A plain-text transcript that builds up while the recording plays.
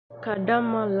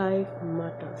Kadama life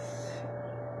matters.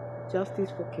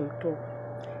 Justice for 𝐭𝐬.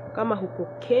 Kama huko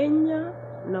Kenya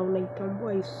na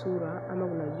unaitambua hii sura ama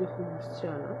unajua huyu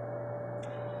msichana,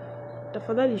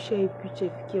 tafadhali share picha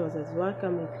ifikie wazazi wake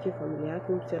ama ifikie familia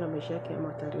yake. Msichana maisha yake ama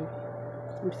hatarini.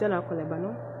 Msichana wako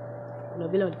Lebanon, na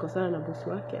vile walikosana na bosi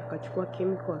wake, akachukua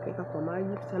chemical akaweka kwa maji.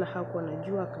 Msichana hakuwa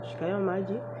anajua, akashika hayo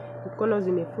maji, mikono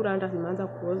zimefura, hata zimeanza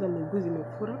kuoza, miguu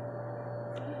zimefura.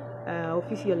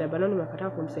 Ofisi ya Lebanon imekataa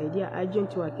kumsaidia.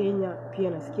 Agent wa Kenya pia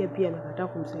nasikia pia anakataa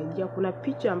kumsaidia. Kuna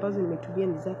picha ambazo nimetumia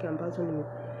ni zake ambazo ni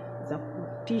za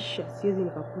kutisha, siwezi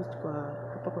nikapost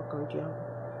hapa kwa account yangu.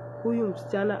 Huyu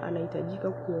msichana anahitajika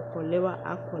kuokolewa,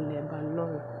 ako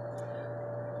Lebanon.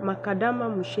 Makadama,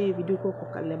 mshare video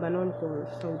kwa Lebanon, kwa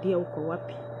Saudi, uko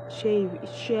wapi?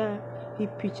 Share hii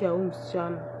picha ya huyu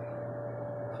msichana,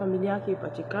 familia yake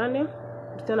ipatikane,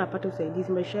 msichana apate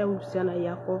usaidizi. Maisha ya huyu msichana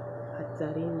yako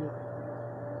hatarini.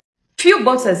 Few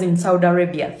bosses in Saudi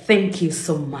Arabia, thank you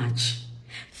so much.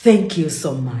 Thank you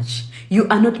so much. You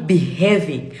are not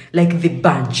behaving like the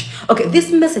bunch. Okay,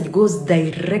 this message goes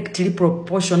directly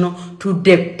proportional to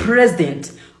the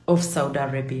president of Saudi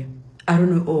Arabia. I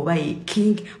don't know why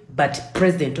king, but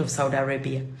president of Saudi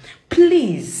Arabia.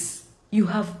 Please, you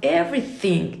have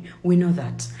everything. We know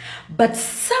that. But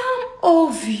some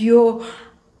of your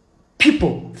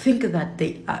people think that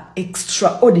they are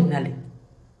extraordinary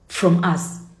from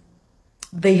us.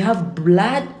 They have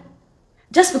blood.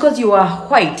 Just because you are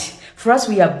white, for us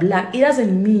we are black, it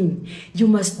doesn't mean you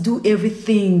must do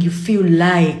everything you feel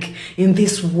like in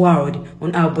this world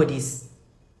on our bodies.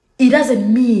 It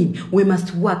doesn't mean we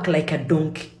must work like a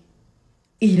donkey.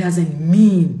 It doesn't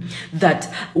mean that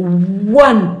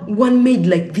one made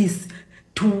like this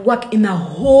to work in a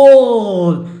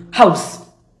whole house.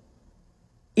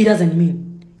 It doesn't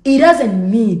mean. It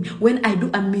doesn't mean when I do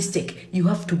a mistake, you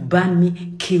have to ban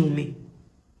me, kill me.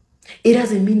 It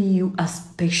doesn't mean you are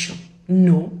special.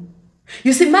 No.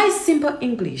 You see, my simple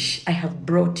English, I have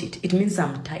brought it. It means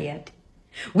I'm tired.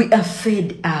 We are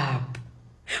fed up.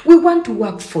 We want to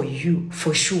work for you,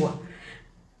 for sure.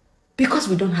 Because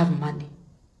we don't have money.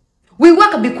 We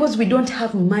work because we don't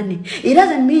have money. It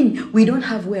doesn't mean we don't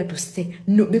have where to stay.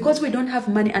 No, because we don't have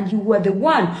money and you are the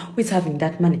one who is having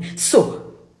that money.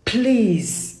 So,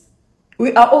 please,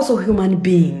 we are also human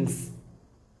beings.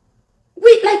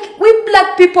 We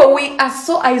black people, we are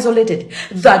so isolated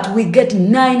that we get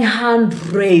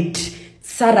 900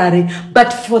 salary.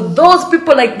 But for those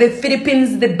people like the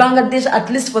Philippines, the Bangladesh, at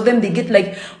least for them, they get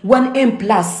like 1 M+.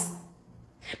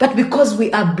 But because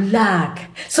we are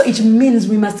black, so it means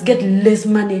we must get less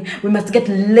money. We must get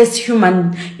less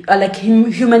human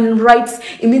rights.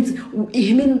 It means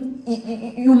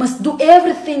you must do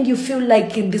everything you feel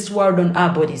like in this world on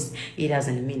our bodies. It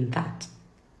doesn't mean that.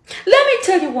 Let me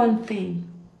tell you one thing.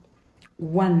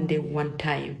 One day, one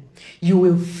time, you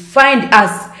will find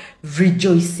us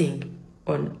rejoicing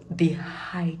on the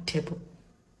high table.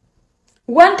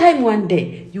 One time, one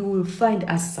day, you will find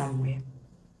us somewhere.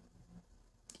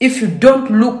 If you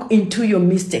don't look into your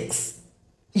mistakes,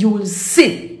 you will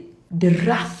see the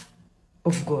wrath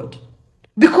of God.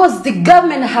 Because the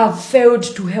government have failed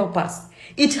to help us.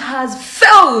 It has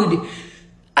failed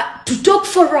to talk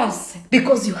for us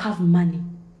because you have money.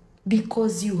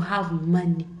 Because you have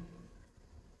money.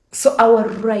 So our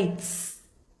rights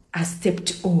are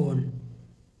stepped on.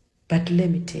 But let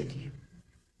me tell you,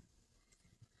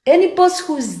 any boss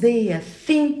who's there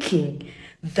thinking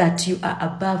that you are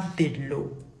above the law,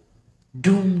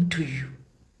 doomed to you.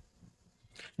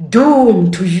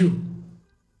 Doomed to you.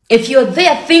 If you're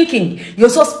there thinking you're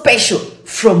so special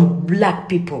from black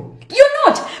people, you're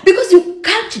not, because you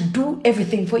can't do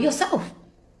everything for yourself.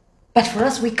 But for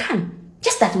us, we can.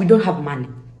 Just that we don't have money.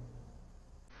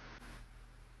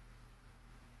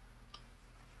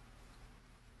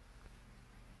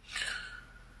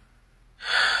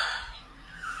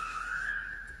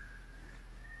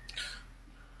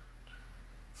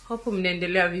 Hope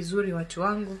mnaendelea vizuri watu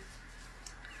wangu.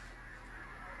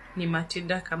 Ni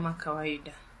Matilda kama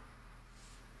kawaida.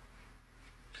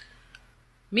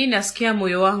 Mimi nasikia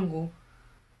moyo wangu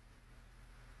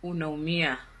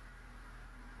unaumia.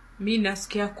 Mimi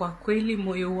nasikia kwa kweli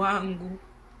moyo wangu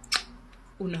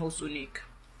unahuzunika.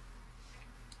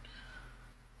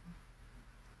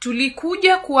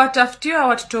 Tulikuja kuwatafutia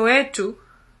watoto wetu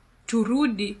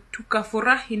turudi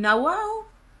tukafurahi na wao,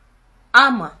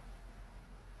 ama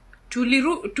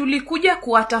tulikuja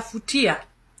kuwatafutia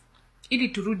ili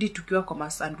turudi tukiwa kwa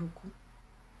masanduku,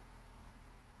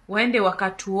 waende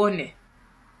wakatuone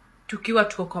tukiwa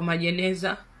tuko kwa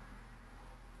majeneza.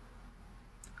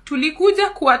 Tulikuja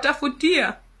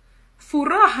kuwatafutia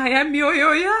furaha ya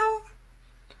mioyo yao,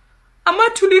 ama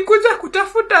tulikuja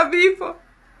kutafuta vifo?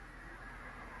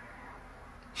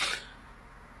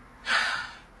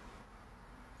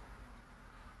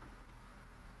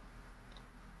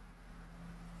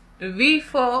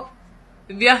 Vifo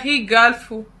vya hii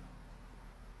Gulfu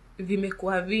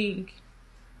vimekuwa vingi.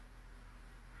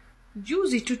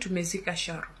 Juzi tu tumezika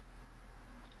Sharo,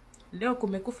 leo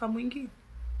kumekufa mwingine.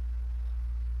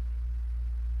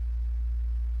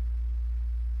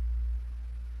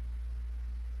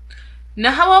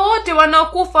 Na hawa wote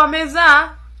wanaokufa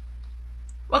wamezaa,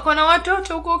 wako na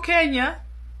watoto huko Kenya.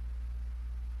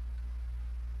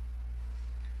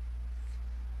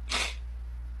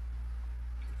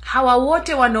 Hawa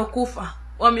wote wanaokufa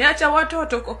wameacha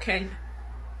watoto huko Kenya.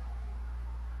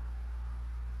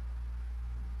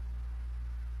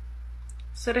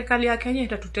 Serikali ya Kenya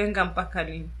itatutenga mpaka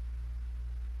lini?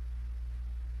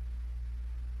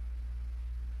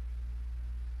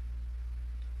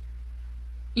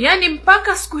 Yaani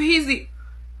mpaka siku hizi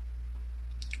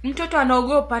mtoto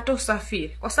anaogopa hata usafiri,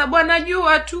 kwa sababu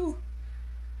anajua tu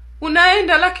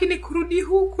unaenda lakini kurudi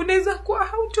huku unaweza kuwa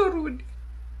hautorudi.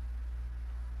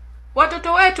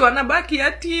 Watoto wetu wanabaki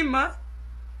yatima.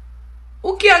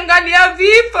 Ukiangalia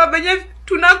vifo venye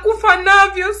tunakufa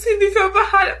navyo si vifo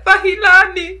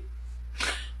bahilani.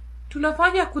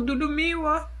 Tunafanya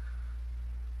kudhulumiwa.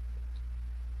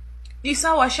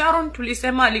 Isa wa Sharon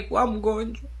tulisema alikuwa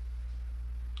mgonjwa,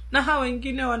 na hawa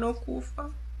wengine wanokufa,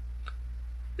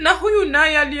 na huyu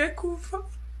naye aliyekufa.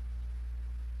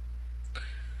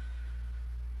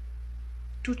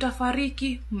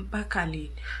 Tutafariki mpaka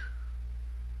lini?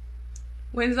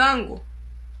 Wenzangu,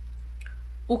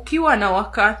 ukiwa na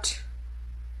wakati,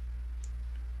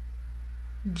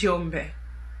 jombe,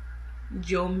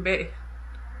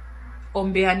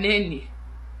 ombeaneni.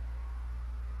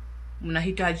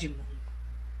 Mnahitaji Mungu.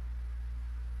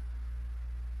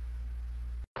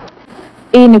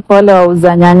 Hii ni kwa wale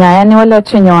wauza nyanya, yani wale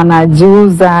watu wenye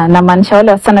wanajiuza, na maanisha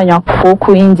wale wasana wenye wako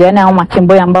huku nje, yani hao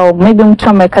makimboi ambao maybe mtu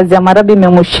amekazi ya marabi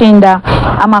imemshinda,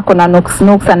 ama kuna nuks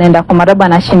anaenda kwa marabi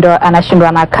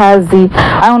anashindwa na kazi.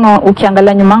 Au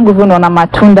ukiangalia nyuma yangu hivi unaona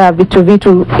matunda,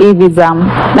 vitu hivi za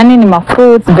nani, ni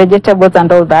fruits, vegetables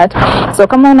and all that. So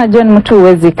kama unajua ni mtu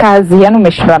uwezi kazi, yani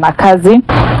umeshindwa na kazi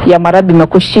ya marabi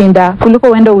imekushinda, kuliko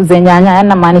uende uze nyanya,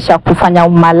 yani maanisha kufanya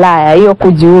umalaya, hiyo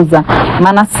kujiuza.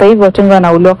 Maana sasa hivi watu wengi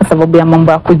wanauliwa kwa sababu ya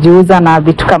mambo ya kujiuza na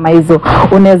vitu kama hizo.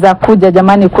 Unaweza kuja,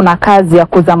 jamani, kuna kazi ya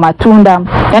kuuza matunda,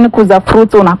 yani kuuza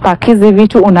fruits, unapakizi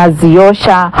vitu,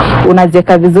 unaziosha,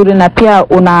 unaziweka vizuri, na pia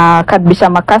unakaribisha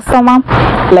customer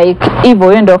like hivyo.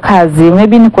 Hiyo ndio kazi.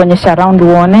 Maybe ni kuonyesha around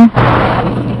uone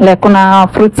like kuna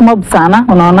fruits mob sana,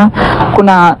 unaona,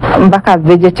 kuna mpaka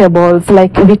vegetables,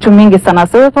 like vitu mingi sana.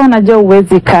 So kama unajua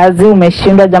uwezi kazi,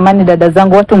 umeshindwa, jamani dada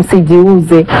zangu, watu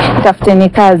msijiuze, tafuteni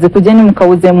kazi, kujeni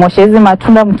mkauze moshe hizi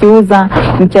matunda, mkiuza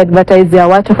mkiadvertise ya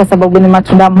watu, kwa sababu ni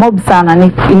matunda mob sana.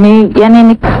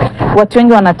 Yani watu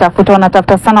wengi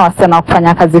wanatafuta sana wasichana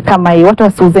kufanya kazi kama hii. Watu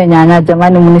wasiuze nyanya,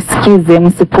 jamani, mnisikize,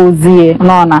 msipuuzie,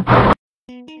 unaona.